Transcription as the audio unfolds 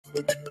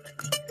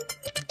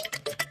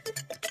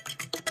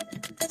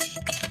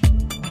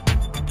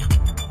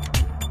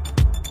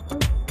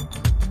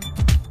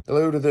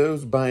Hello to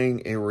those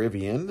buying a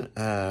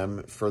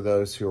Rivian. For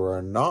those who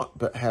are not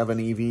but have an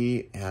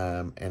EV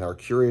and are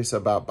curious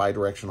about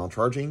bidirectional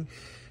charging,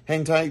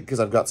 hang tight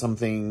because I've got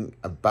something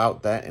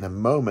about that in a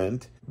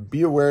moment.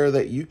 Be aware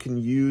that you can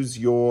use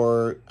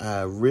your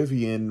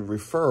Rivian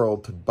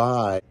referral to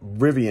buy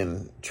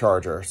Rivian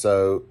charger.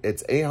 So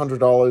it's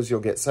 $800. You'll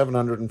get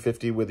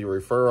 $750 with your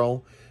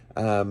referral.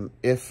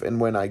 If and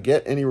when I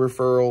get any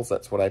referrals,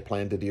 that's what I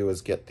plan to do,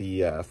 is get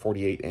the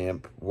 48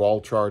 amp wall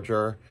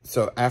charger.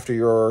 So after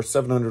your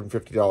 $750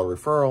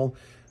 referral,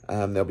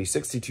 there'll be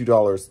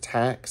 $62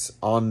 tax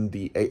on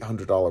the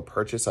 $800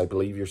 purchase. I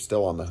believe you're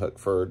still on the hook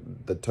for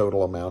the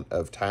total amount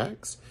of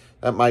tax.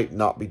 That might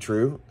not be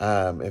true.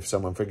 If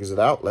someone figures it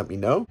out, let me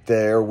know.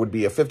 There would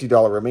be a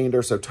 $50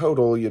 remainder. So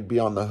total, you'd be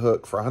on the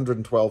hook for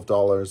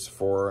 $112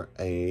 for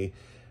a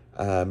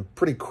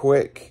pretty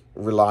quick,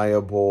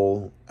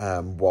 reliable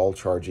wall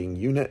charging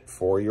unit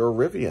for your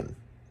Rivian.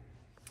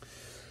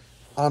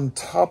 On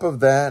top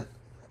of that,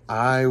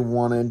 I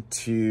wanted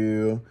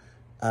to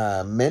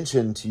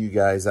mention to you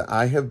guys that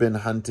I have been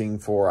hunting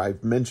for,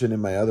 I've mentioned in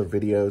my other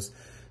videos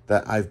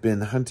that I've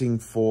been hunting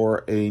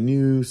for a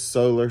new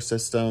solar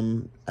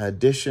system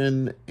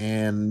addition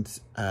and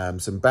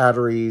some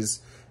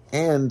batteries,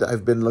 and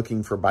I've been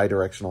looking for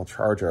bidirectional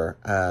charger.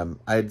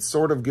 I'd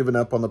sort of given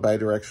up on the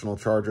bidirectional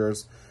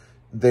chargers.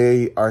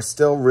 They are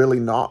still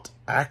really not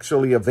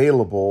actually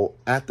available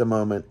at the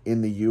moment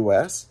in the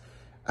US,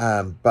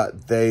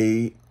 but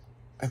they've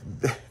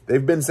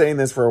been saying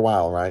this for a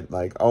while, right?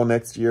 Like, oh,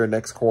 next year,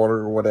 next quarter,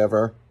 or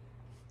whatever.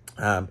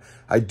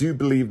 I do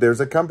believe there's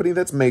a company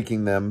that's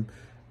making them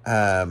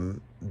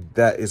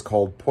that is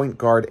called Point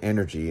Guard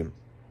Energy.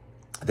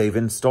 They've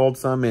installed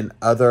some in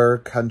other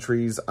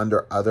countries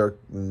under other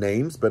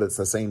names, but it's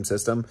the same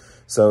system.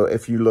 So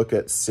if you look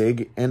at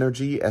SIG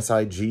Energy,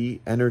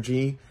 S-I-G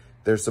Energy,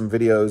 there's some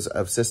videos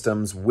of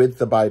systems with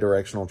the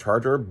bidirectional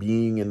charger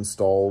being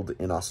installed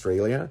in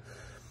Australia.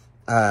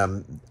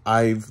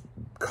 I've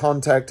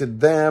contacted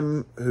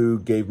them, who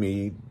gave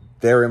me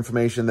their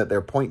information that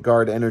they're Point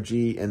Guard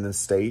Energy in the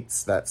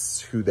States.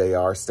 That's who they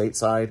are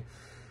stateside.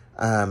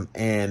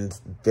 And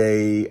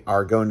they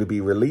are going to be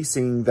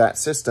releasing that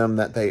system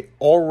that they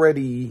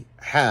already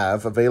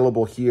have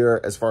available here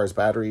as far as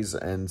batteries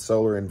and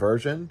solar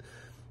inversion.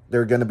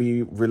 They're going to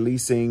be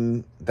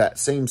releasing that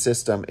same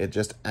system. It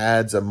just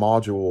adds a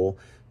module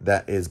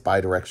that is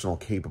bidirectional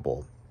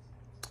capable.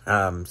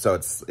 So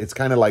it's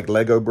kind of like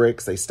Lego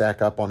bricks. They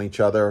stack up on each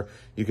other.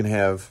 You can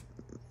have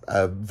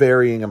a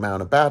varying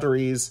amount of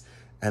batteries,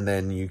 and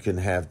then you can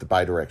have the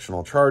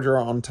bidirectional charger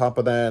on top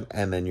of that,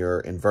 and then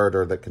your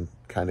inverter that can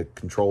kind of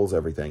controls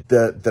everything.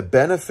 The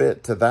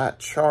benefit to that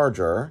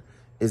charger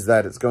is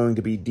that it's going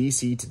to be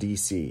DC to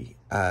DC,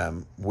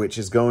 which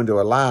is going to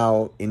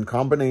allow, in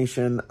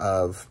combination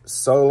of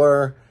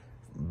solar,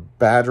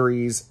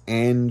 batteries,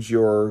 and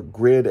your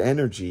grid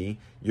energy,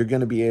 you're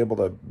going to be able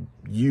to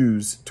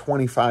use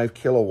 25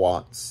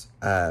 kilowatts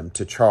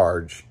to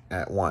charge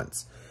at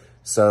once.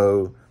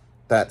 So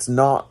that's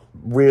not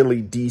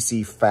really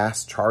DC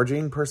fast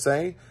charging per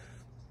se.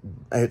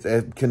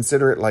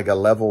 Consider it like a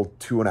level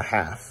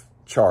 2.5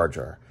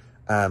 charger.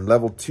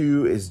 Level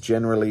 2 is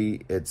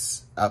generally,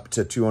 it's up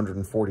to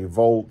 240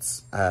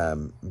 volts,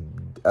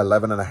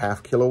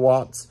 11.5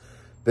 kilowatts.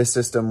 This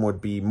system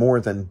would be more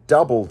than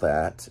double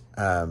that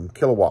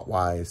kilowatt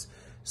wise.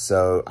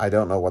 So I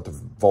don't know what the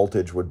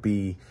voltage would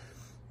be,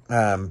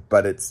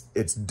 but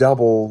it's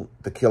double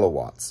the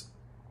kilowatts.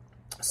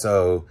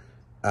 So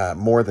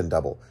more than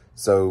double.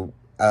 So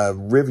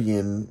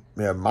Rivian,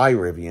 my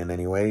Rivian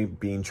anyway,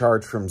 being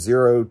charged from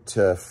 0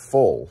 to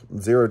full,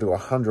 0 to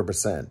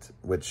 100%,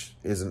 which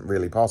isn't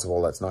really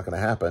possible. That's not going to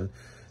happen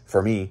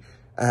for me.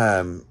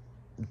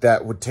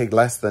 That would take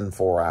less than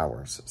 4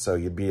 hours. So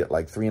you'd be at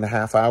like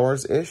 3.5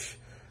 hours-ish.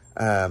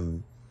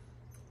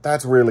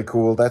 That's really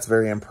cool. That's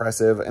very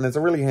impressive. And it's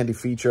a really handy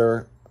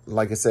feature.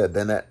 Like I said,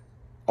 then it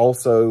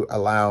also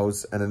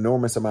allows an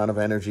enormous amount of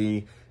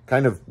energy,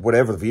 kind of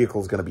whatever the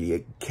vehicle is going to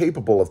be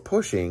capable of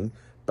pushing,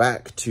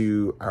 back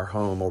to our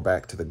home or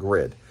back to the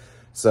grid.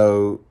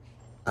 So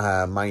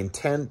my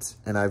intent,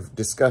 and I've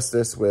discussed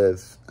this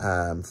with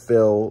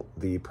Phil,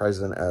 the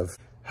president of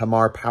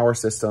Hamar Power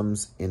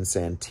Systems in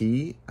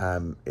Santee.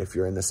 If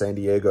you're in the San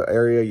Diego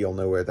area, you'll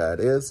know where that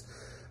is.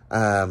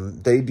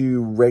 They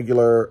do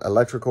regular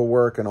electrical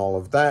work and all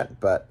of that,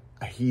 but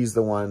he's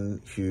the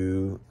one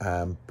who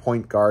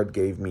Point Guard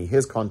gave me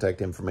his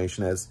contact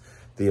information as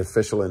the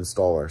official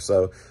installer.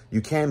 So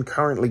you can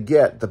currently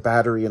get the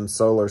battery and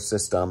solar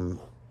system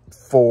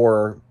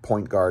for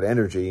Point Guard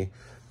Energy,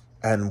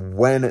 and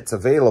when it's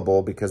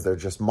available, because they're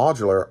just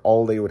modular,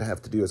 all they would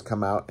have to do is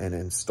come out and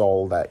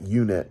install that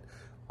unit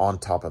on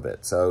top of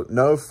it. So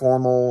no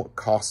formal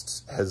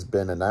costs has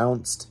been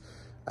announced.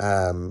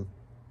 I'm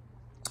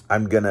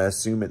gonna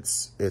assume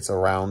it's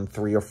around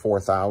 3,000 or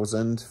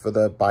 4,000 for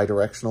the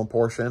bidirectional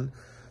portion,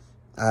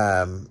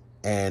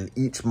 and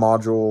each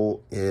module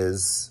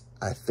is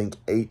I think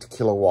 8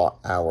 kilowatt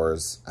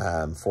hours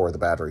for the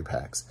battery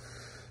packs.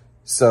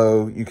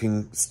 So you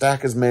can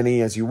stack as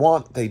many as you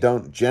want. They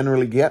don't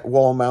generally get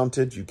wall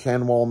mounted. You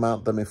can wall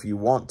mount them if you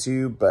want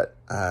to, but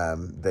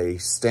they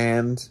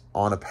stand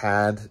on a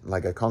pad,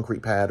 like a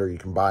concrete pad, or you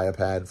can buy a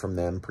pad from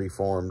them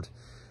preformed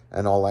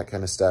and all that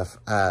kind of stuff.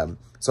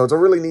 So it's a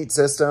really neat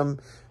system.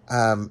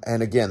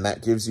 And again,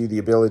 that gives you the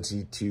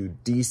ability to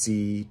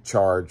DC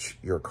charge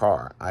your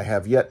car. I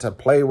have yet to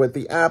play with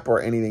the app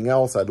or anything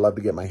else. I'd love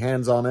to get my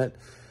hands on it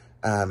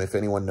if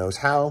anyone knows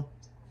how.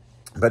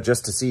 But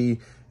just to see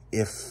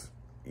if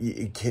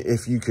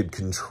you could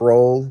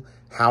control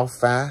how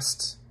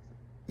fast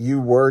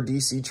you were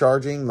DC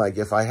charging, like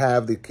if I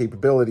have the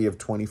capability of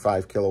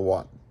 25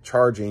 kilowatt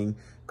charging,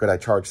 could I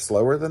charge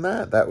slower than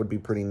that? That would be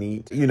pretty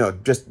neat. You know,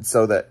 just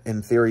so that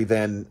in theory,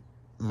 then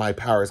my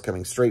power is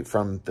coming straight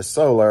from the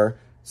solar,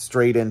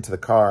 straight into the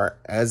car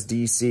as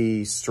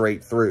DC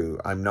straight through.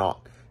 I'm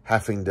not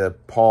having to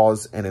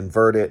pause and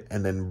invert it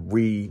and then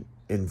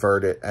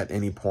re-invert it at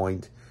any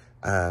point.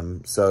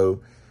 The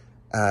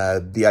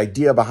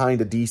idea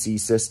behind a DC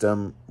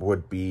system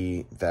would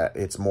be that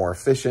it's more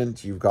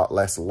efficient. You've got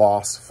less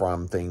loss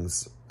from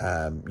things,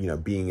 you know,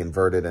 being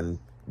inverted and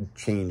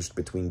changed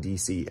between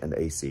DC and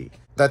AC.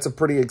 That's a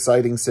pretty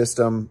exciting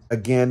system.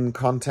 Again,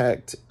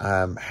 contact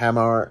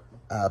Hamar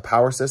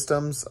Power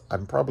Systems.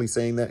 I'm probably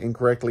saying that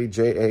incorrectly.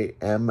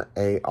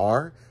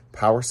 Jamar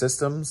Power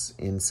Systems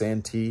in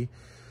Santee.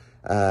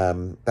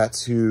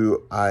 That's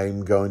who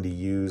I'm going to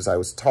use. I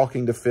was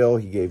talking to Phil.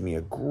 He gave me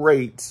a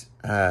great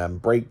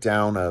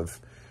breakdown of,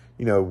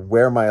 you know,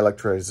 where my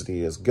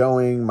electricity is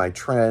going, my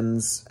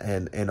trends,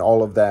 and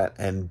all of that,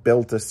 and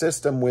built a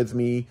system with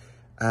me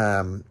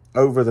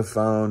over the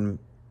phone.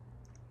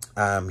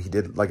 He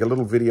did like a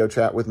little video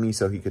chat with me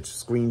so he could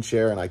screen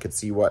share and I could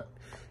see what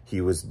he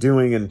was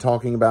doing and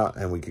talking about,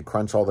 and we could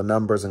crunch all the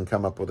numbers and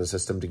come up with a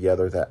system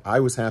together that I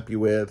was happy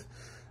with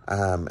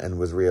and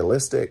was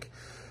realistic.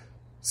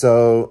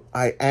 So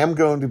I am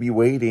going to be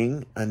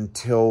waiting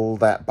until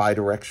that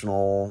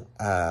bidirectional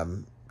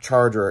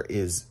charger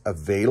is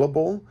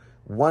available.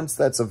 Once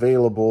that's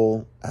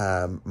available,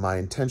 my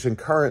intention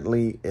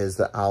currently is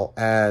that I'll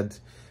add,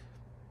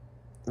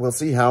 we'll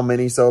see how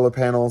many solar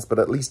panels, but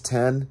at least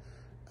 10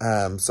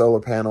 solar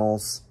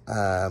panels,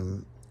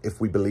 if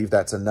we believe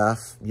that's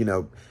enough. You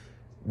know,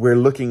 we're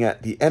looking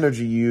at the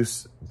energy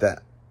use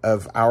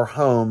of our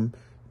home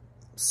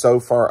so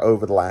far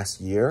over the last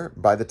year.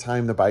 By the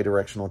time the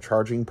bidirectional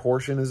charging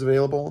portion is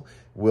available,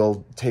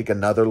 we'll take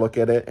another look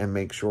at it and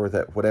make sure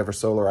that whatever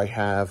solar I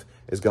have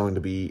is going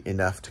to be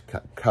enough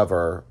to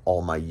cover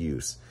all my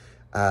use.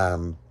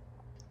 In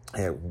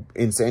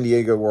San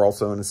Diego, we're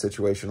also in a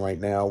situation right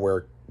now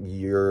where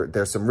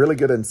there's some really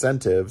good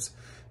incentives,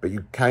 but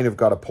you kind of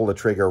got to pull the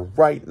trigger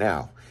right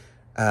now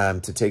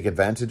to take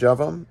advantage of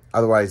them.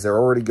 Otherwise, they're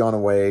already gone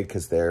away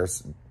because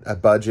there's a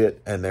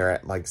budget and they're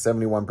at like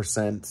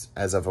 71%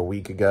 as of a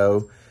week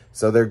ago.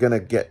 So they're going to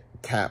get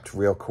capped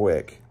real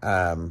quick.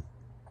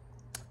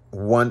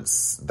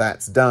 Once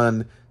that's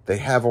done, they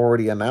have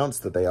already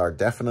announced that they're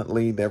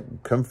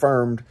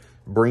confirmed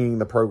bringing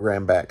the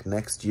program back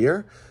next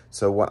year.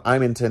 So what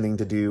I'm intending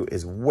to do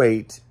is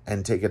wait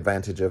and take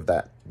advantage of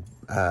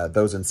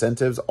those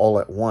incentives all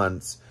at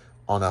once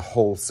on a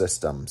whole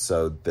system.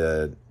 So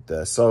the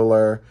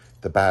solar,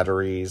 the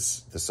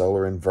batteries, the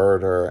solar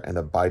inverter, and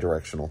a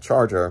bidirectional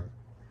charger,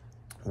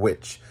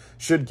 which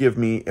should give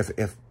me,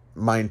 if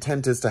my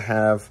intent is to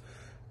have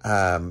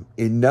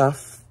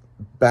enough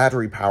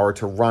battery power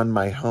to run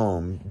my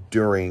home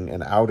during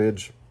an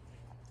outage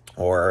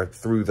or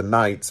through the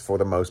nights for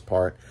the most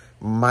part,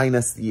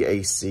 minus the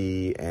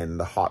AC and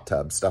the hot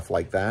tub, stuff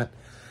like that.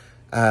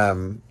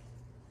 Then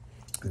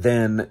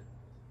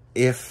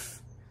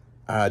if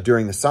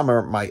during the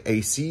summer my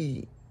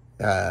AC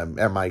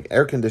and my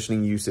air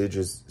conditioning usage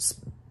is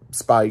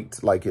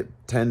spiked like it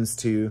tends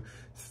to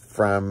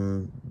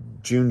from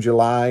June,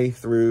 July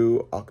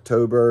through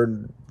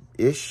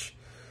October-ish.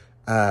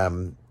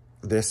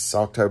 This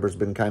October's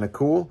been kind of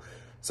cool,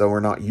 so we're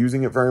not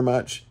using it very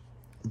much.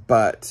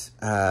 But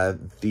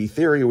the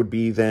theory would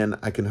be then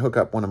I can hook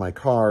up one of my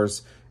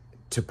cars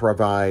to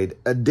provide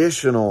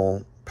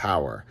additional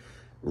power.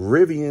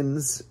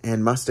 Rivians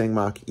and Mustang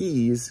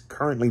Mach-E's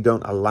currently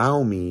don't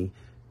allow me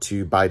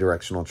to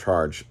bidirectional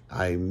charge.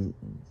 I'm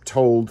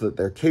told that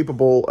they're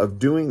capable of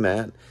doing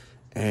that,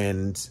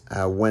 and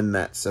when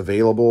that's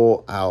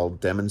available, I'll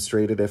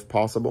demonstrate it if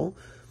possible.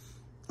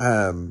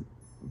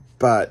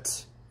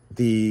 But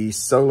the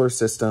solar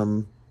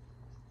system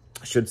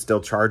should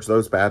still charge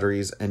those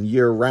batteries, and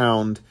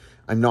year-round,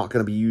 I'm not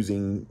going to be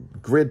using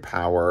grid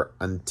power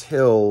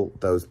until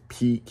those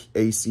peak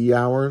AC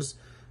hours,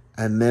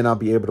 and then I'll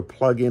be able to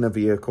plug in a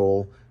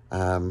vehicle.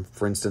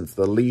 For instance,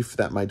 the Leaf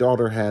that my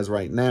daughter has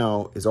right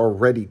now is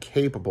already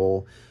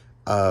capable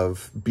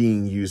of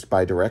being used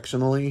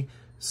bidirectionally,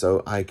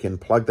 so I can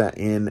plug that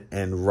in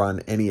and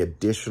run any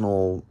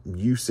additional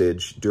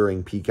usage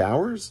during peak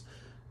hours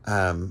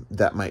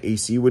that my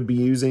AC would be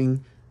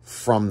using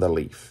from the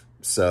Leaf.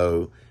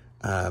 So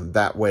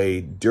That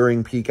way,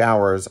 during peak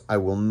hours, I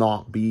will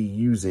not be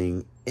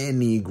using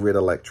any grid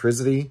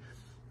electricity.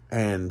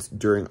 And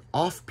during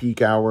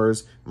off-peak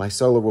hours, my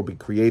solar will be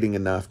creating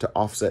enough to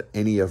offset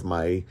any of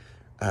my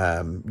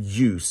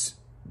use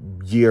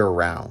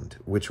year-round,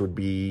 which would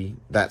be,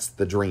 that's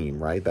the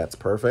dream, right? That's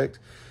perfect.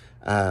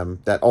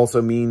 That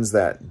also means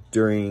that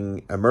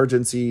during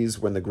emergencies,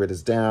 when the grid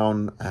is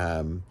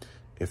down,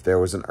 if there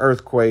was an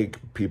earthquake,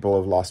 people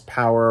have lost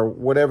power,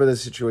 whatever the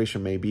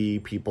situation may be,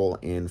 people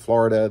in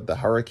Florida, the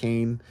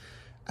hurricane,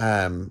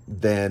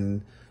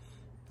 then,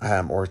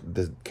 or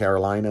the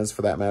Carolinas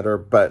for that matter,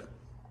 but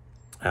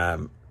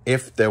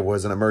if there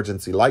was an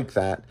emergency like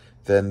that,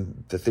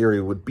 then the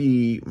theory would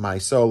be my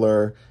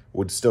solar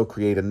would still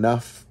create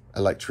enough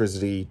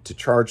electricity to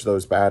charge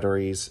those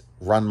batteries,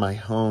 run my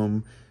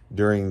home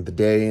during the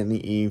day and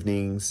the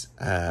evenings.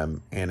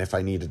 And if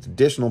I needed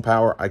additional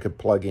power, I could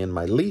plug in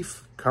my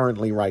Leaf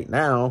currently right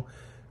now.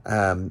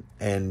 And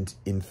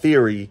in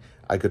theory,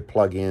 I could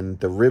plug in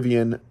the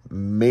Rivian,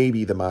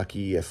 maybe the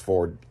Mach-E if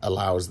Ford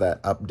allows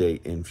that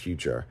update in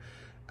future.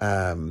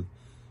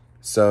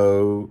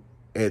 So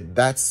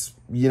that's,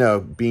 you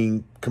know,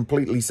 being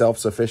completely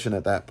self-sufficient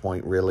at that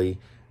point, really.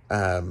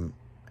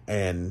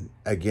 And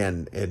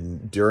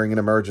again, during an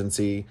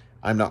emergency,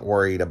 I'm not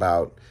worried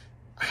about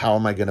how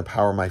am I going to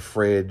power my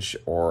fridge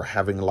or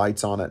having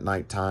lights on at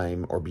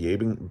nighttime or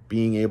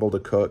being able to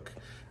cook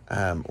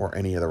or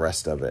any of the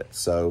rest of it.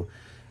 So,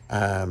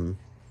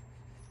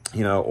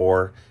 you know,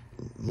 or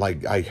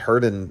like I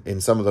heard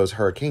in some of those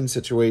hurricane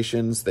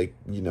situations,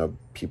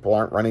 people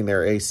aren't running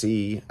their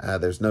AC.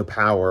 There's no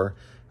power.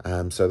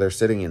 So they're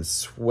sitting in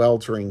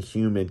sweltering,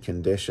 humid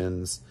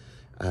conditions.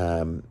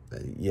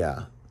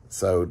 Yeah.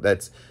 So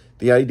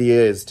the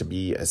idea is to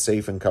be as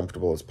safe and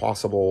comfortable as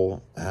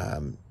possible,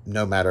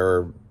 no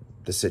matter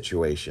the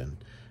situation.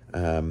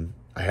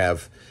 I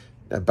have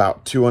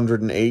about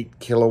 208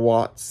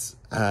 kilowatt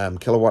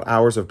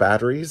hours of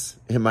batteries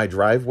in my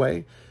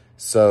driveway.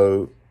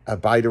 So a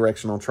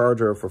bidirectional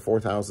charger for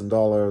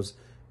 $4,000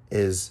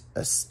 is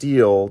a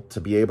steal to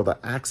be able to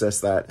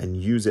access that and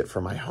use it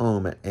for my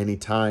home at any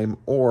time,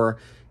 or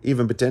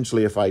even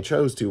potentially if I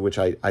chose to, which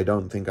I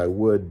don't think I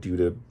would due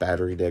to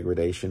battery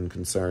degradation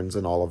concerns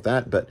and all of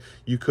that, but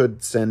you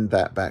could send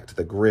that back to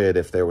the grid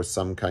if there was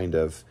some kind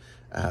of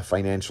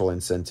financial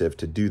incentive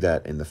to do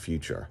that in the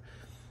future.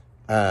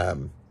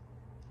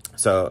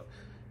 So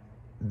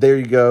there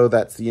you go.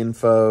 That's the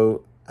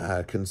info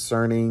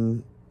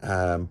concerning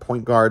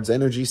Point Guard's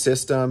energy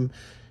system.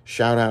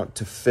 Shout out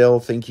to Phil.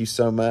 Thank you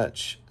so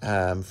much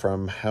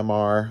from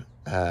Hamar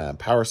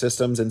Power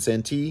Systems in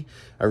Santee.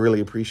 I really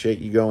appreciate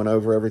you going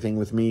over everything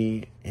with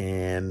me.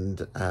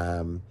 And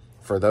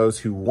for those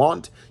who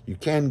want, you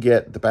can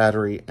get the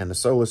battery and the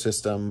solar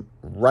system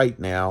right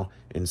now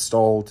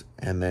installed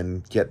and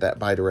then get that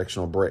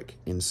bidirectional brick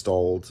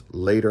installed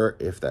later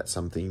if that's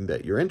something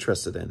that you're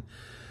interested in.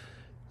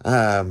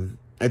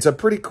 It's a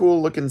pretty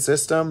cool looking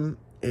system.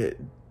 It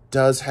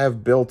does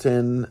have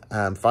built-in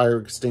fire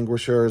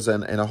extinguishers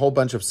and a whole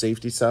bunch of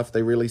safety stuff.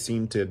 They really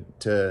seem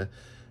to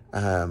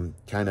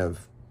kind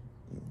of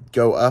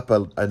go up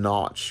a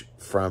notch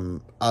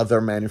from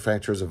other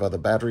manufacturers of other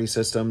battery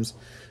systems.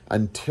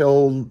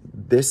 Until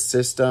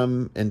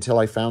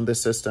I found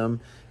this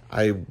system,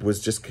 I was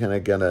just kind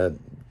of gonna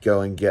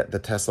go and get the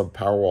Tesla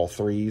Powerwall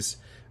 3s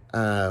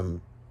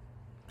and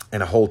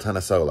a whole ton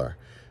of solar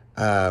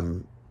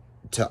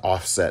to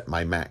offset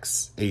my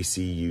max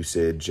AC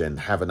usage and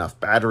have enough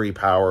battery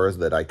power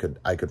that I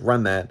could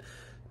run that.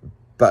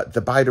 But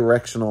the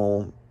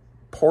bidirectional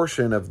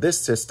portion of this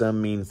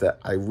system means that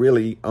I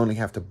really only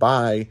have to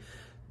buy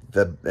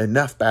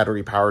enough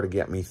battery power to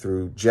get me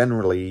through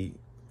generally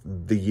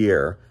the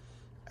year,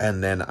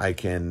 and then I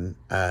can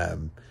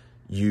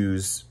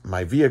use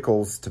my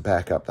vehicles to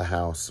back up the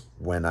house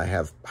when I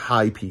have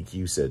high peak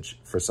usage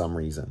for some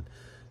reason.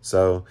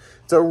 So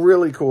it's a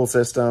really cool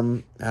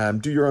system.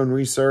 Do your own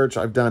research.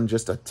 I've done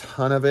just a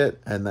ton of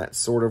it, and that's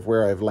sort of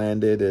where I've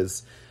landed.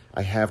 Is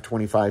I have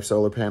 25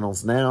 solar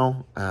panels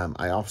now.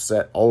 I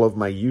offset all of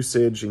my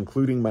usage,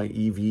 including my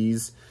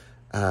EVs,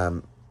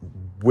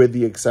 with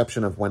the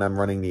exception of when I'm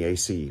running the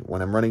AC.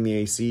 When I'm running the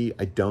AC,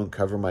 I don't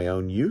cover my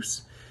own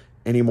use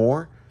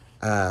anymore.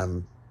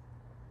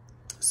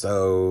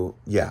 So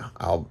yeah,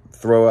 I'll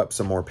throw up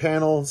some more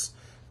panels,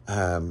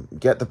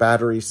 get the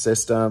battery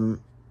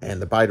system and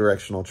the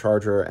bidirectional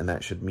charger, and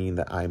that should mean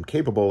that I'm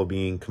capable of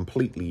being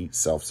completely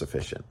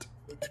self-sufficient.